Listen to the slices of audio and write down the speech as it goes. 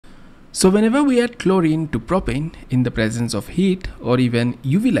So whenever we add chlorine to propane in the presence of heat or even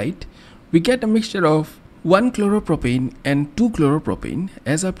UV light, we get a mixture of 1-chloropropane and 2-chloropropane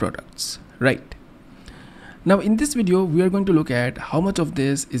as our products, right? Now in this video, we are going to look at how much of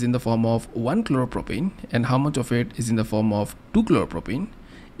this is in the form of 1-chloropropane and how much of it is in the form of 2-chloropropane.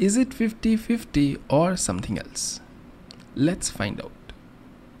 Is it 50-50 or something else? Let's find out.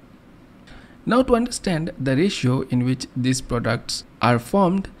 Now to understand the ratio in which these products are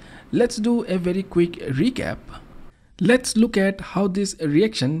formed, let's do a very quick recap. Let's look at how this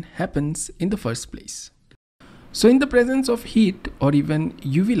reaction happens in the first place. So in the presence of heat or even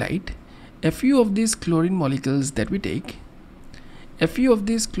UV light, a few of these chlorine molecules that we take, a few of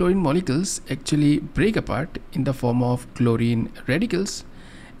these chlorine molecules actually break apart in the form of chlorine radicals,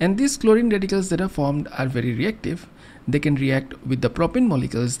 and these chlorine radicals that are formed are very reactive. They can react with the propane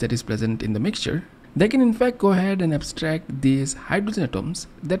molecules that is present in the mixture. They can in fact go ahead and abstract these hydrogen atoms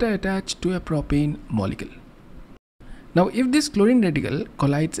that are attached to a propane molecule. Now if this chlorine radical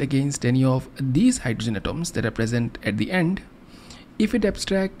collides against any of these hydrogen atoms that are present at the end, if it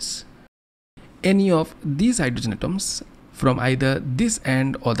abstracts any of these hydrogen atoms from either this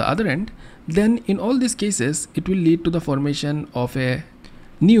end or the other end, then in all these cases it will lead to the formation of a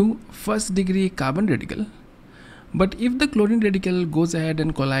new first degree carbon radical. But if the chlorine radical goes ahead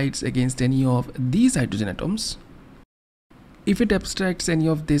and collides against any of these hydrogen atoms, if it abstracts any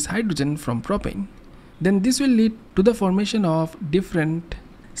of this hydrogen from propane, then this will lead to the formation of different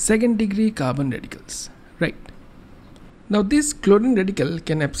second degree carbon radicals, right? Now this chlorine radical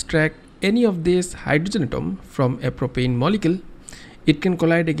can abstract any of this hydrogen atom from a propane molecule. It can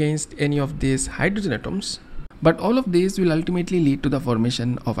collide against any of these hydrogen atoms, but all of these will ultimately lead to the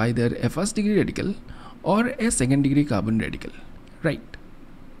formation of either a first degree radical or a second degree carbon radical, right?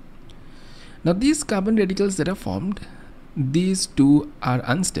 Now these carbon radicals that are formed, these two are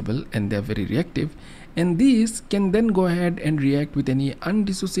unstable and they are very reactive, and these can then go ahead and react with any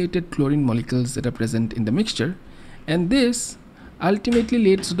undissociated chlorine molecules that are present in the mixture, and this ultimately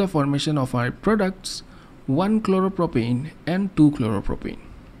leads to the formation of our products 1-chloropropane and 2-chloropropane.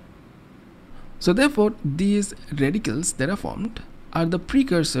 So therefore these radicals that are formed are the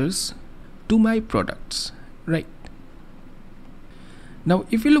precursors to my products, right? Now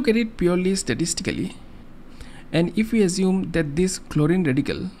if you look at it purely statistically, and if we assume that this chlorine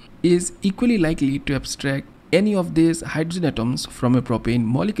radical is equally likely to abstract any of these hydrogen atoms from a propane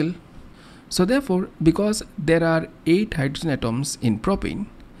molecule, so therefore because there are 8 hydrogen atoms in propane,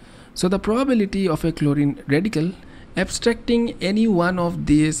 so the probability of a chlorine radical abstracting any one of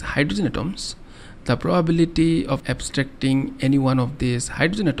these hydrogen atoms, the probability of abstracting any one of these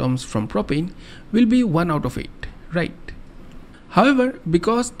hydrogen atoms from propane will be 1 out of 8, right? However,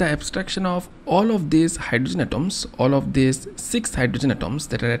 because the abstraction of all of these hydrogen atoms, all of these 6 hydrogen atoms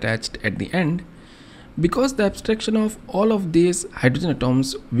that are attached at the end, because the abstraction of all of these hydrogen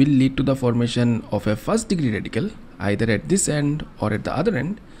atoms will lead to the formation of a first degree radical either at this end or at the other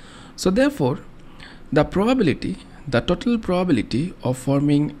end, so therefore the total probability of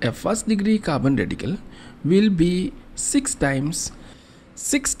forming a first degree carbon radical will be 6 times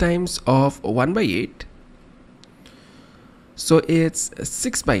of 1 by 8. So it's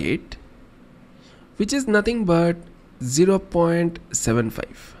 6 by 8, which is nothing but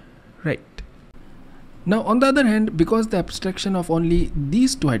 0.75, right? Now on the other hand, because the abstraction of only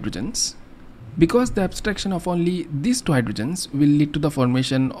these two hydrogens will lead to the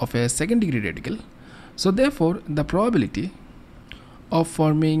formation of a second degree radical, so therefore the probability of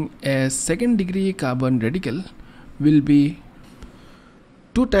forming a second degree carbon radical will be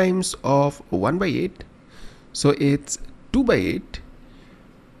 2 times of 1 by 8. So it's 2 by 8,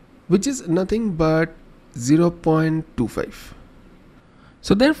 which is nothing but 0.25.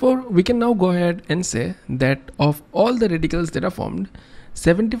 So therefore we can now go ahead and say that of all the radicals that are formed,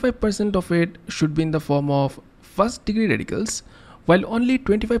 75% of it should be in the form of first degree radicals, while only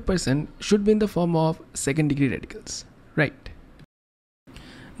 25% should be in the form of second degree radicals, right?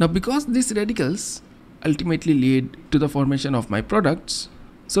 Now because these radicals ultimately lead to the formation of my products,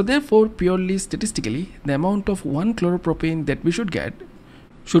 so therefore purely statistically the amount of 1-chloropropane that we should get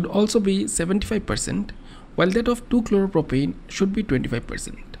should also be 75%, while that of 2-chloropropane should be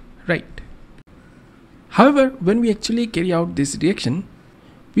 25%, right? However, when we actually carry out this reaction,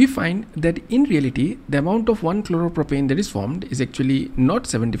 we find that in reality the amount of 1-chloropropane that is formed is actually not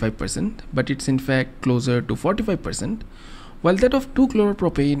 75%, but it's in fact closer to 45%, while that of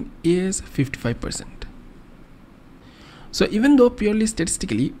 2-chloropropane is 55%. So even though purely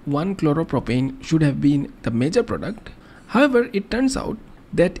statistically 1-chloropropane should have been the major product, however it turns out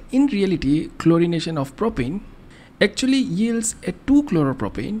that in reality chlorination of propane actually yields a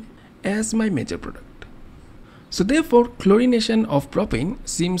 2-chloropropane as my major product. So therefore, chlorination of propane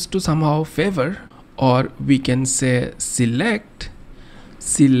seems to somehow favor, or we can say select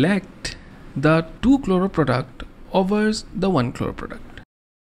the 2-chloro product over the 1-chloro product.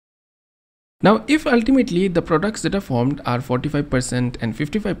 Now if ultimately the products that are formed are 45% and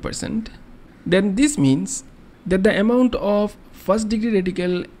 55%, then this means that the amount of first degree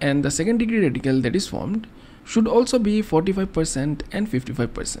radical and the second degree radical that is formed should also be 45% and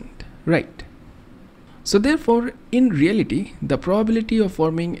 55%, right? So therefore, in reality, the probability of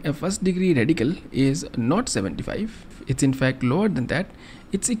forming a first degree radical is not 75, it's in fact lower than that,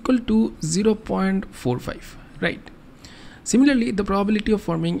 it's equal to 0.45, right? Similarly, the probability of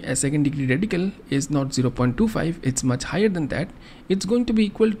forming a second degree radical is not 0.25, it's much higher than that, it's going to be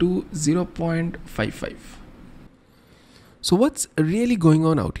equal to 0.55. So what's really going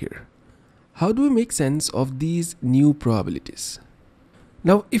on out here? How do we make sense of these new probabilities?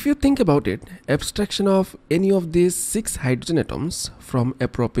 Now, if you think about it, abstraction of any of these 6 hydrogen atoms from a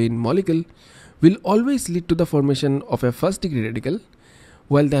propane molecule will always lead to the formation of a first degree radical,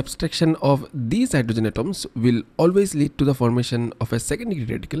 while the abstraction of these hydrogen atoms will always lead to the formation of a second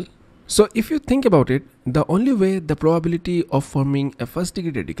degree radical. So if you think about it, the only way the probability of forming a first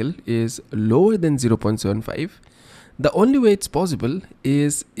degree radical is lower than 0.75, the only way it's possible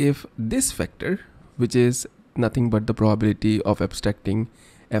is if this factor, which is nothing but the probability of abstracting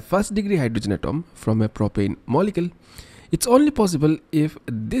a first degree hydrogen atom from a propane molecule, it's only possible if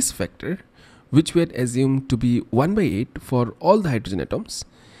this factor, which we had assumed to be 1/8 for all the hydrogen atoms,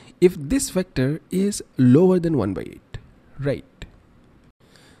 if this factor is lower than 1/8, right?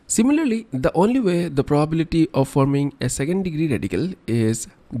 Similarly, the only way the probability of forming a second degree radical is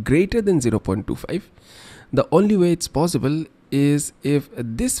greater than 0.25, the only way it's possible is if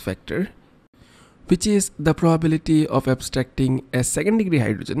this factor, which is the probability of abstracting a second degree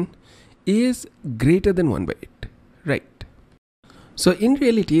hydrogen, is greater than 1/8, right? So in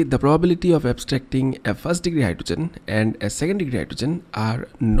reality, the probability of abstracting a first degree hydrogen and a second degree hydrogen are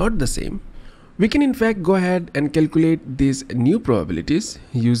not the same. We can in fact go ahead and calculate these new probabilities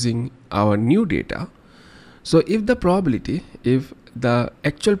using our new data. So if the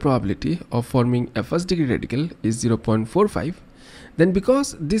actual probability of forming a first degree radical is 0.45, then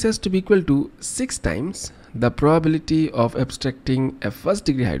because this has to be equal to 6 times the probability of abstracting a first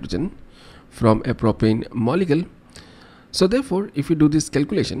degree hydrogen from a propane molecule, so therefore if you do this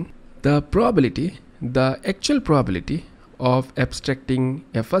calculation, the actual probability of abstracting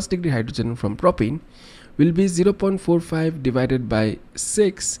a first degree hydrogen from propane will be 0.45 divided by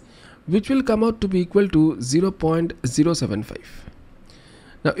 6, which will come out to be equal to 0.075.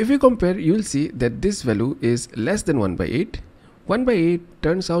 Now if you compare, you will see that this value is less than 1/8. 1/8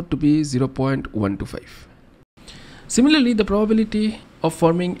 turns out to be 0.125. Similarly, the probability of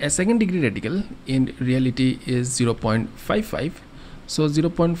forming a second degree radical in reality is 0.55. So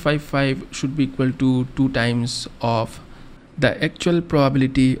 0.55 should be equal to 2 times of the actual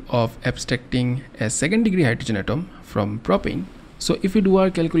probability of abstracting a second degree hydrogen atom from propane. So if we do our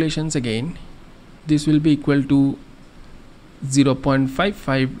calculations again, this will be equal to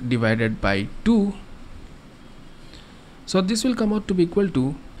 0.55 divided by 2. So this will come out to be equal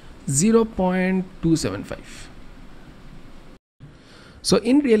to 0.275. So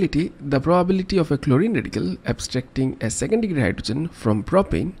in reality, the probability of a chlorine radical abstracting a second degree hydrogen from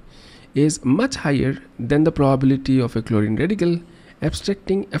propane is much higher than the probability of a chlorine radical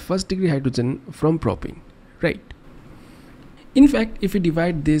abstracting a first degree hydrogen from propane, right? In fact, if we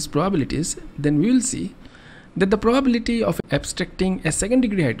divide these probabilities, then we will see that the probability of abstracting a second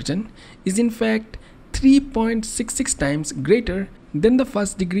degree hydrogen is in fact 3.66 times greater than the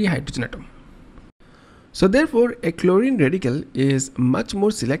first degree hydrogen atom. So therefore, a chlorine radical is much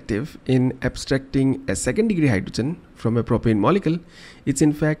more selective in abstracting a second degree hydrogen from a propane molecule. It's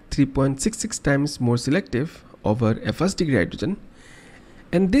in fact 3.66 times more selective over a first degree hydrogen.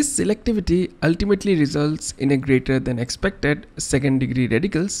 And this selectivity ultimately results in a greater than expected second degree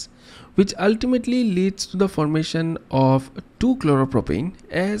radicals, which ultimately leads to the formation of 2-chloropropane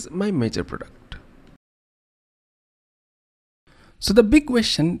as my major product. So the big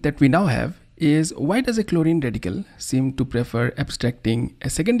question that we now have is, why does a chlorine radical seem to prefer abstracting a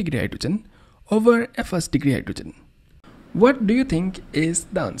second degree hydrogen over a first degree hydrogen? What do you think is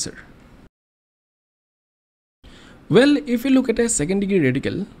the answer? Well, if we look at a second degree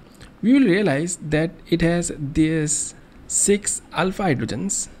radical, we will realize that it has these 6 alpha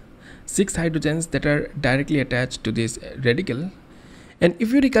hydrogens, 6 hydrogens that are directly attached to this radical. And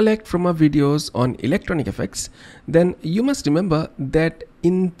if you recollect from our videos on electronic effects, then you must remember that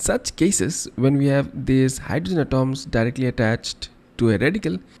in such cases, when we have these hydrogen atoms directly attached to a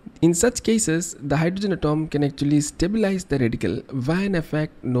radical. In such cases, the hydrogen atom can actually stabilize the radical via an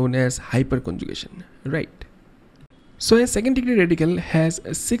effect known as hyperconjugation, right? So a second degree radical has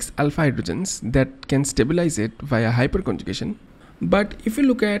 6 alpha hydrogens that can stabilize it via hyperconjugation. But if you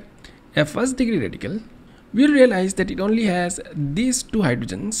look at a first degree radical, we'll realize that it only has these 2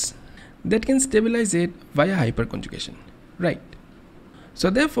 hydrogens that can stabilize it via hyperconjugation, right?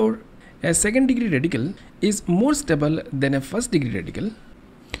 So therefore, a second degree radical is more stable than a first degree radical.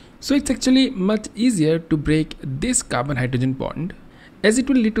 So it's actually much easier to break this carbon hydrogen bond, as it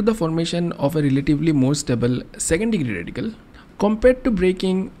will lead to the formation of a relatively more stable second degree radical compared to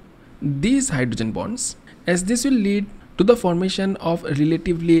breaking these hydrogen bonds, as this will lead to the formation of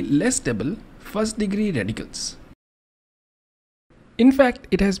relatively less stable first degree radicals. In fact,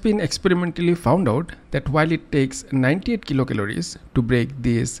 it has been experimentally found out that while it takes 98 kilocalories to break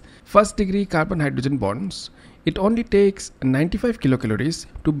these first degree carbon hydrogen bonds, it only takes 95 kilocalories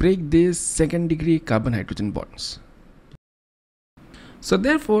to break these second degree carbon hydrogen bonds. So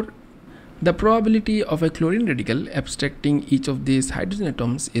therefore, the probability of a chlorine radical abstracting each of these hydrogen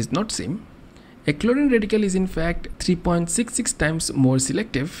atoms is not same. A chlorine radical is in fact 3.66 times more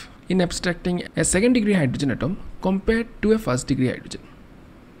selective in abstracting a second degree hydrogen atom compared to a first degree hydrogen.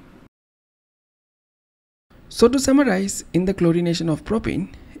 So to summarize, in the chlorination of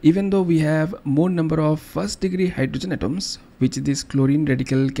propane, even though we have more number of first degree hydrogen atoms which this chlorine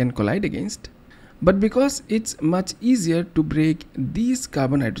radical can collide against, but because it's much easier to break these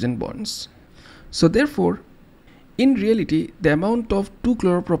carbon hydrogen bonds, so therefore in reality the amount of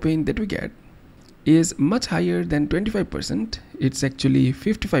 2-chloropropane that we get is much higher than 25%, it's actually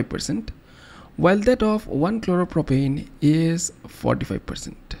 55%, while that of 1-chloropropane is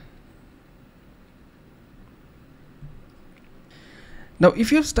 45%. Now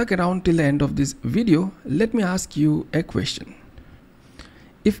if you have stuck around till the end of this video, let me ask you a question.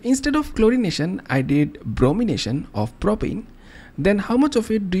 If instead of chlorination I did bromination of propane, then how much of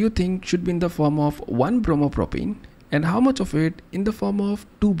it do you think should be in the form of 1-bromopropane and how much of it in the form of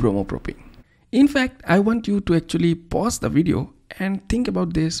 2-bromopropane? In fact, I want you to actually pause the video and think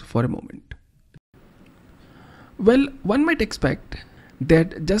about this for a moment. Well, one might expect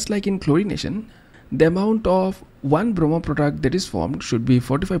that just like in chlorination, the amount of 1-bromo product that is formed should be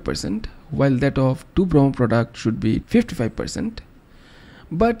 45%, while that of 2-bromo product should be 55%.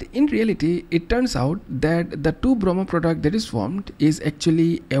 But in reality, it turns out that the 2-bromo product that is formed is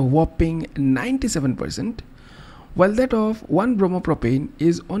actually a whopping 97%, while that of 1-bromopropane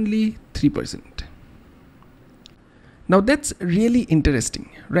is only 3%. Now that's really interesting,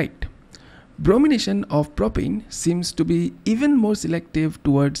 right? Bromination of propane seems to be even more selective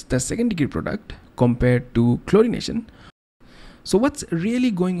towards the second degree product compared to chlorination. So what's really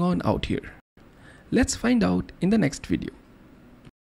going on out here? Let's find out in the next video.